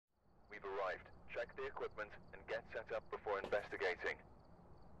We've arrived. Check the equipment and get set up before investigating.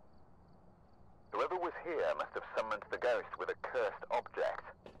 Whoever was here must have summoned the ghost with a cursed object.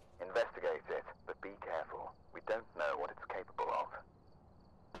 Investigate it, but be careful. We don't know what it's capable of.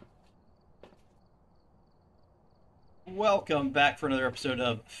 Welcome back for another episode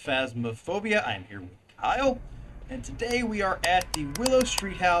of Phasmophobia. I'm here with Kyle, and today we are at the Willow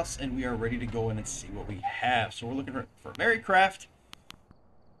Street House, and we are ready to go in and see what we have. So we're looking for Mary Craft.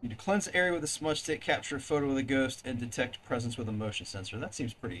 We need to cleanse the area with a smudge stick, capture a photo of the ghost, and detect presence with a motion sensor. That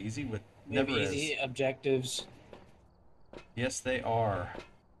seems pretty easy, but never is. Easy objectives. Yes, they are.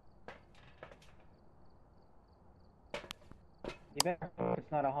 You better hope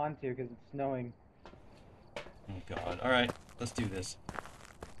it's not a Hantu because it's snowing. Oh god. Alright, let's do this.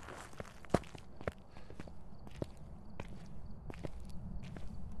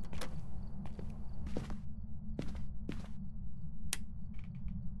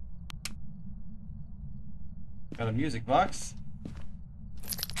 Got a music box.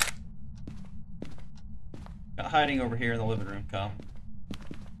 Got hiding over here in the living room, Kyle.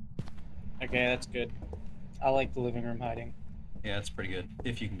 Okay, that's good. I like the living room hiding. Yeah, it's pretty good,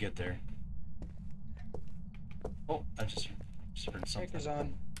 if you can get there. Oh, I just heard something. Checkers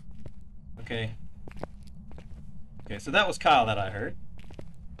on. Okay. Okay, so that was Kyle that I heard.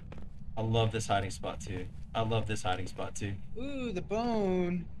 I love this hiding spot too. I love this hiding spot too. Ooh, the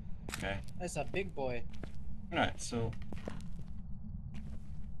bone. Okay. That's a big boy. Alright, so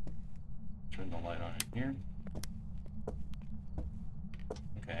turn the light on in here.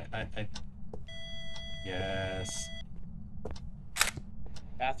 Okay, I yes.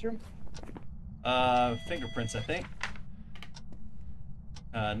 Bathroom? Fingerprints, I think.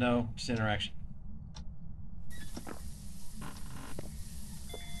 No, just interaction.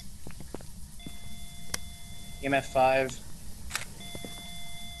 EMF 5.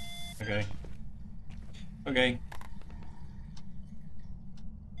 Okay. Okay.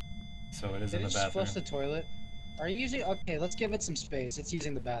 So it is Did in it the just bathroom. flush the toilet? Are you using... Okay, let's give it some space. It's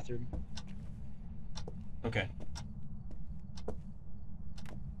using the bathroom. Okay.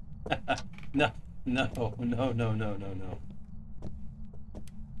 No, no, no, no, no, no, no.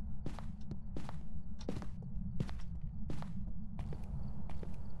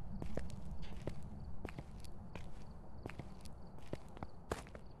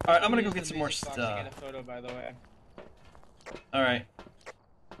 Alright, I'm gonna go get some more stuff. To get a photo, by the way. Alright.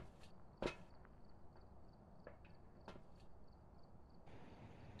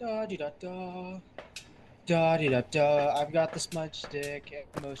 Da di da da. Da di da da. I've got the smudge stick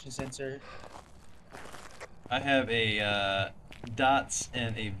and motion sensor. I have a dots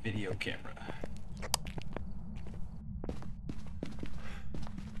and a video camera.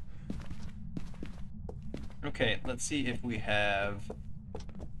 Okay, let's see if we have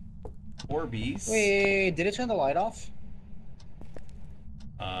Orbeez. Wait, did it turn the light off?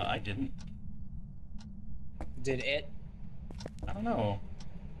 I didn't. Did it? I don't know.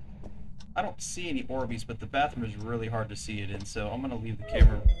 I don't see any Orbeez, but the bathroom is really hard to see it in, so I'm gonna leave the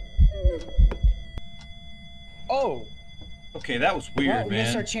camera. Oh! Okay, that was weird, Well, we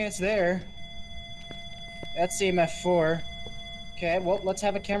missed our man. chance there. That's EMF 4. Okay, well, let's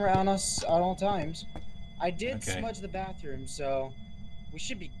have a camera on us at all times. I did Okay. smudge the bathroom, so we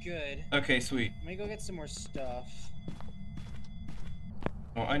should be good. Okay, sweet. Let me go get some more stuff.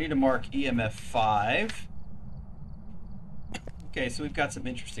 Oh, I need to mark EMF 5. Okay, so we've got some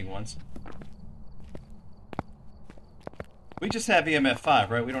interesting ones. We just have EMF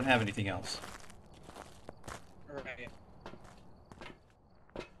 5, right? We don't have anything else. Alright.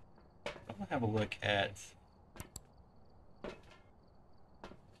 I'm gonna have a look at...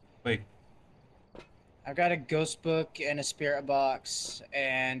 Wait. I've got a ghost book and a spirit box,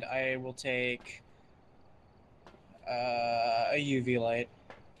 and I will take a UV light.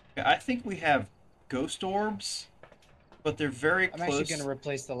 I think we have ghost orbs, but they're very I'm close. actually going to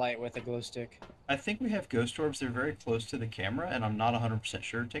replace the light with a glow stick. I think we have ghost orbs. They're very close to the camera, and I'm not 100%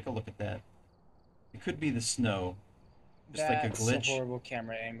 sure. Take a look at that. It could be the snow. Just like a glitch. That's a horrible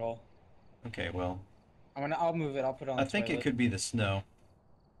camera angle. Okay, well. I'll move it. I'll put it on I the think toilet. it could be the snow.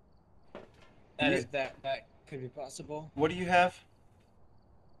 That could be possible. What do you have?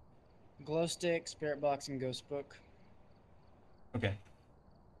 Glow stick, spirit box, and ghost book. Okay.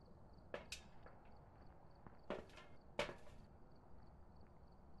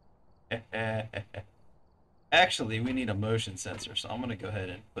 Actually, we need a motion sensor, so I'm gonna go ahead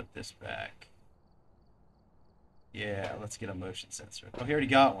and put this back. Yeah, let's get a motion sensor. Oh, he already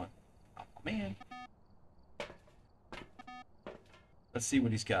got one. Oh, man. Let's see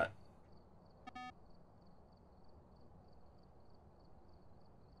what he's got. .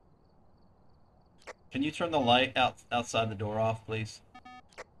 Can you turn the light outside the door off, please?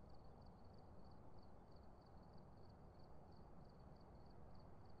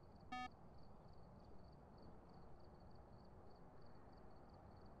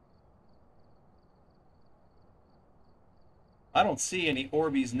 I don't see any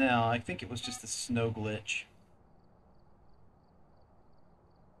Orbeez now. I think it was just a snow glitch.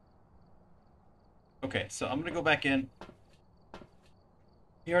 Okay, so I'm gonna go back in.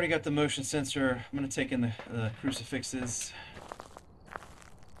 You already got the motion sensor. I'm gonna take in the crucifixes.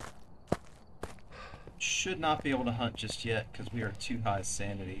 Should not be able to hunt just yet because we are too high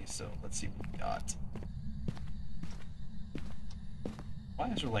sanity, so let's see what we got. Why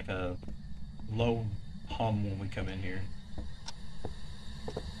is there like a low hum when we come in here?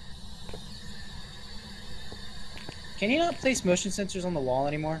 Can you not place motion sensors on the wall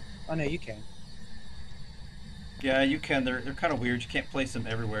anymore? Oh no, you can. Yeah, you can. They're kind of weird. You can't place them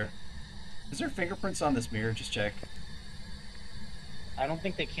everywhere. Is there fingerprints on this mirror? Just check. I don't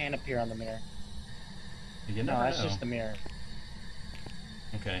think they can appear on the mirror. You No, never that's know. just the mirror.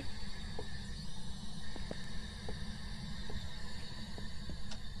 Okay.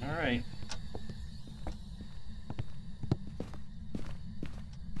 All right.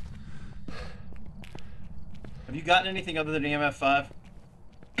 Have you gotten anything other than EMF 5?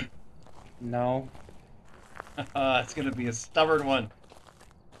 No. It's gonna be a stubborn one.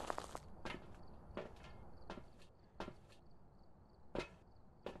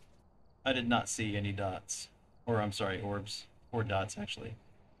 I did not see any dots. Or, I'm sorry, orbs. Or dots, actually.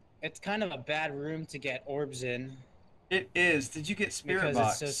 It's kind of a bad room to get orbs in. It is. Did you get Spirit because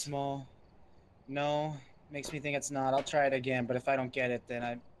Box? it's so small. No, makes me think it's not. I'll try it again, but if I don't get it,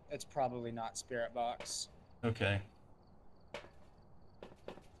 then it's probably not Spirit Box. Okay.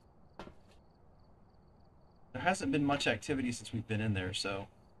 There hasn't been much activity since we've been in there, so...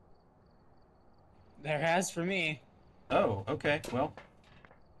 There has for me. Oh, okay, well...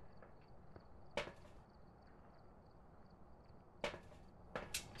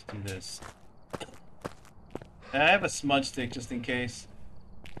 Let's do this. I have a smudge stick just in case.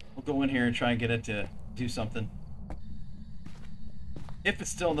 We'll go in here and try and get it to do something. If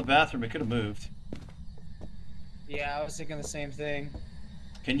it's still in the bathroom, it could have moved. Yeah, I was thinking the same thing.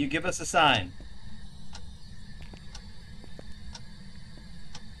 Can you give us a sign?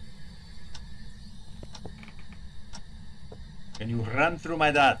 Can you run through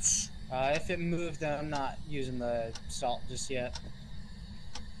my dots? If it moved, then I'm not using the salt just yet.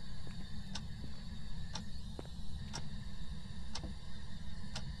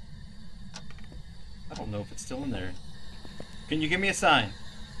 I don't know if it's still in there. Can you give me a sign?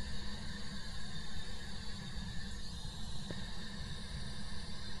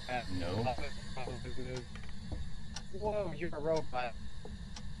 No. Whoa, you're a robot.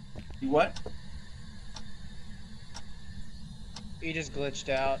 You what? You just glitched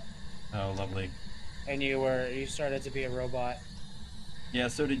out, Oh, lovely. and you started to be a robot. Yeah,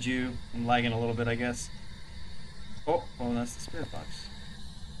 so did you. I'm lagging a little bit, I guess. Oh, well, that's the Spirit Box.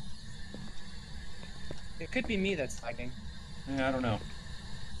 It could be me that's lagging. Yeah, I don't know.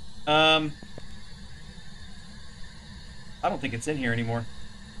 I don't think it's in here anymore.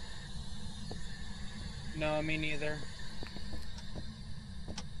 No, me neither.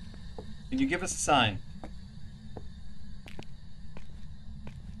 Can you give us a sign?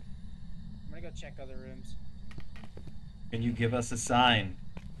 I'm gonna go check other rooms. Can you give us a sign?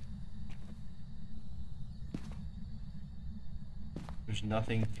 There's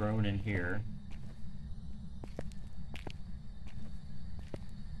nothing thrown in here.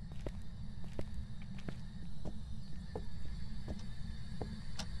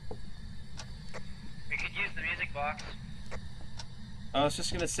 We could use the music box. I was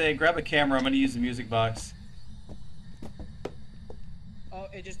just gonna say, grab a camera. I'm gonna use the music box. Oh,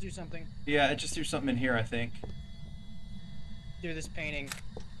 it just do something Yeah, it just threw something in here, I think. through this painting.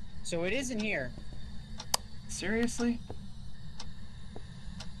 So it is in here. Seriously?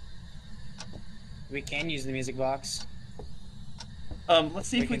 We can use the music box. Let's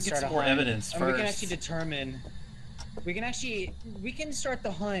see if we can get start some a more hunt, evidence and first. we can actually determine. We can start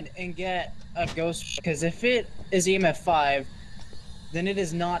the hunt and get a ghost, because if it is EMF 5, then it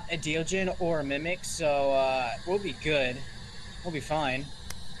is not a Deogen or a Mimic, so we'll be good. We'll be fine.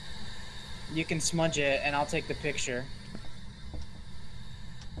 You can smudge it, and I'll take the picture.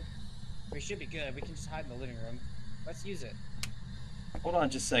 We should be good. We can just hide in the living room. Let's use it. Hold on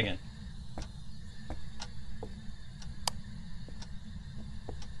just a second.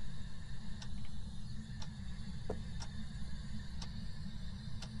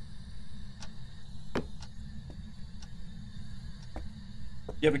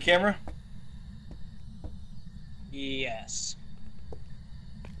 You have a camera? Yes.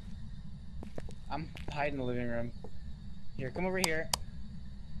 I'm hiding in the living room. Here, come over here.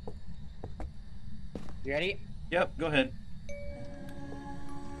 You ready? Yep, go ahead.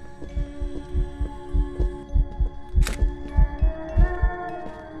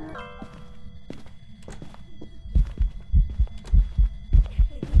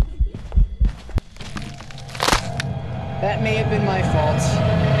 That may have been my fault.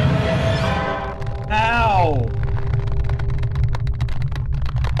 Ow!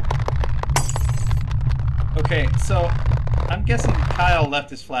 Okay, so I'm guessing Kyle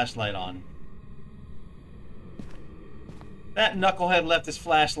left his flashlight on. That knucklehead left his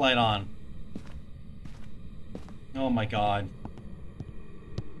flashlight on. Oh my god.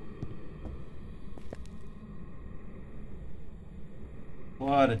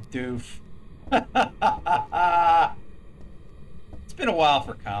 What a doof. It's been a while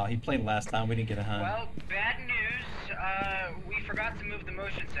for Kyle. He played last time. We didn't get a hunt. Well, bad news. We forgot to move the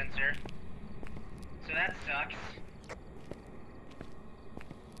motion sensor. So that sucks.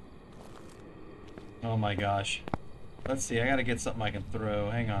 Oh my gosh. Let's see. I gotta get something I can throw.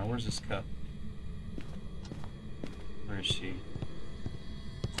 Hang on. Where's this cup? Where is she?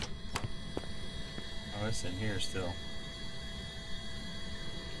 Oh, it's in here still.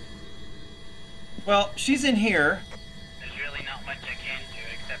 Well, she's in here. There's really not much I can do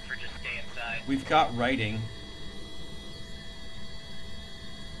except for just stay inside. We've got writing.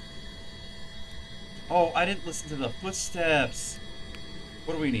 Oh, I didn't listen to the footsteps.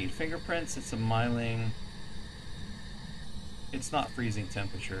 What do we need? Fingerprints? It's a miling. It's not freezing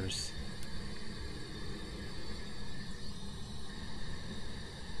temperatures.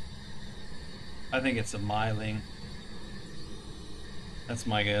 I think it's a miling. That's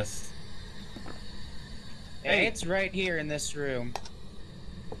my guess. Hey, it's right here in this room.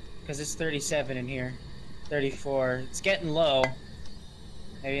 Because it's 37 in here. 34. It's getting low.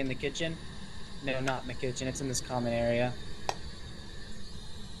 Maybe in the kitchen? No, not in the kitchen. It's in this common area.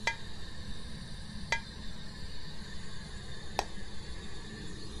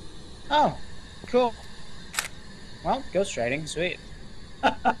 Oh, cool. Well, ghost writing. Sweet.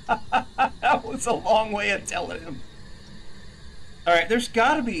 That was a long way of telling him. Alright, there's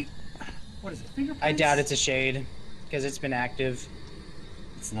gotta be... What is it? Fingerprints? I doubt it's a shade. Because it's been active.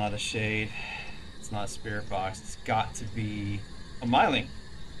 It's not a shade. It's not a spirit box. It's got to be a miling.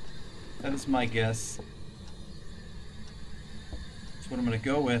 That is my guess. That's what I'm going to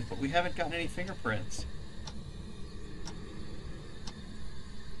go with, but we haven't gotten any fingerprints.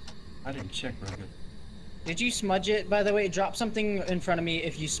 I didn't check real good. Did you smudge it, by the way? Drop something in front of me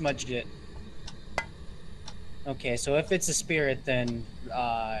if you smudged it. Okay, so if it's a spirit, then,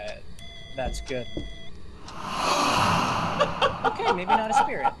 that's good. Okay, maybe not a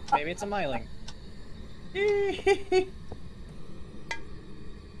spirit. Maybe it's a miling.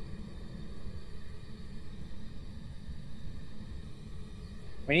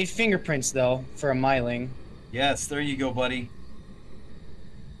 We need fingerprints, though, for a miling. Yes, there you go, buddy.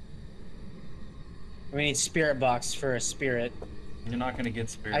 We need spirit box for a spirit. You're not going to get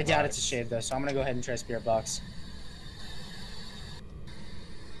spirit I doubt box. it's a shade, though, so I'm gonna go ahead and try spirit box.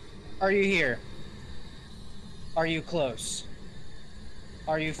 Are you here? Are you close?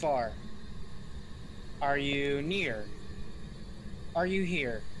 Are you far? Are you near? Are you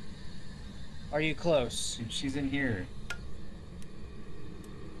here? Are you close? Dude, she's in here.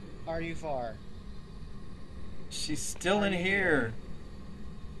 Are you far? She's still in Are you here.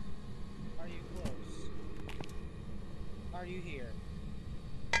 Are you close? Are you here?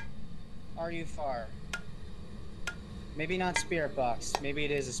 Are you far? Maybe not spirit box. Maybe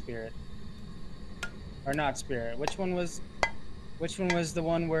it is a spirit. Or not spirit. Which one was the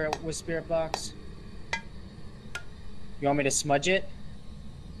one where it was spirit box? You want me to smudge it?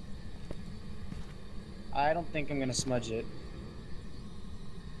 I don't think I'm gonna smudge it.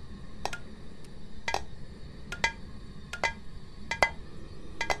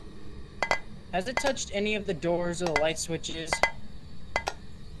 Has it touched any of the doors or the light switches?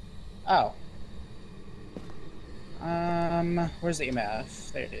 Oh. Where's the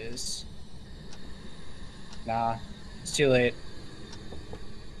EMF? There it is. Nah, it's too late.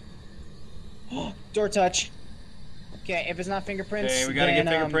 Door touch. Okay, if it's not fingerprints, Okay, we gotta then,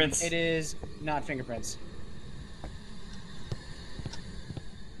 get fingerprints. it is not fingerprints.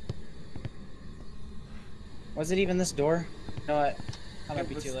 Was it even this door? You know what? I might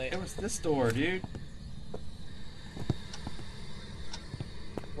be too late. It was this door, dude.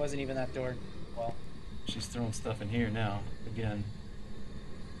 Wasn't even that door. Well, She's throwing stuff in here now. Again.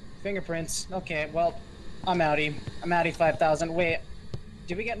 fingerprints. Okay, well, I'm outie. I'm outie 5,000. Wait,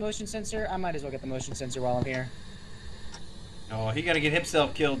 did we get motion sensor? I might as well get the motion sensor while I'm here. Oh, he gotta get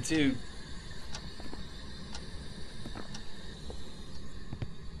himself killed too.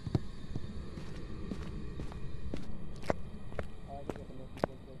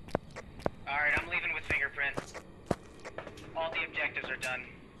 Alright, I'm leaving with fingerprints. All the objectives are done.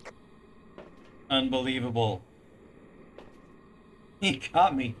 Unbelievable. He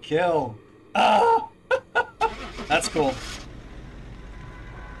got me killed. Ah! That's cool.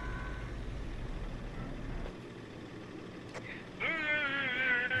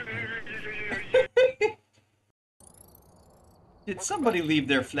 Did somebody leave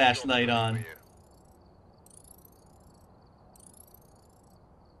their flashlight on?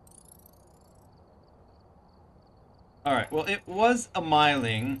 Alright, well, it was a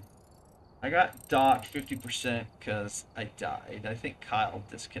miling. I got docked 50% because I died. I think Kyle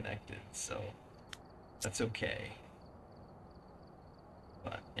disconnected, so that's okay.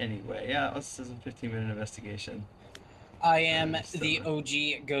 But anyway, yeah, this is a 15-minute investigation. I am the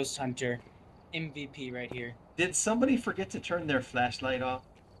OG ghost hunter. MVP right here. Did somebody forget to turn their flashlight off?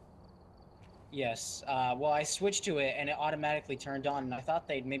 Yes. Well, I switched to it and it automatically turned on, and I thought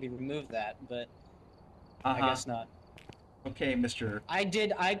they'd maybe remove that, but I guess not. Okay, Mr. I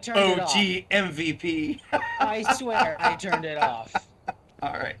did. I turned it off. OG MVP. I swear I turned it off.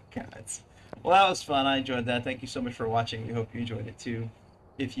 All right, guys. Well, that was fun. I enjoyed that. Thank you so much for watching. We hope you enjoyed it too.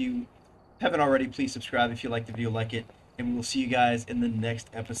 If you haven't already, please subscribe if you like the video, like it, and we will see you guys in the next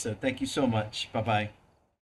episode. Thank you so much. Bye-bye.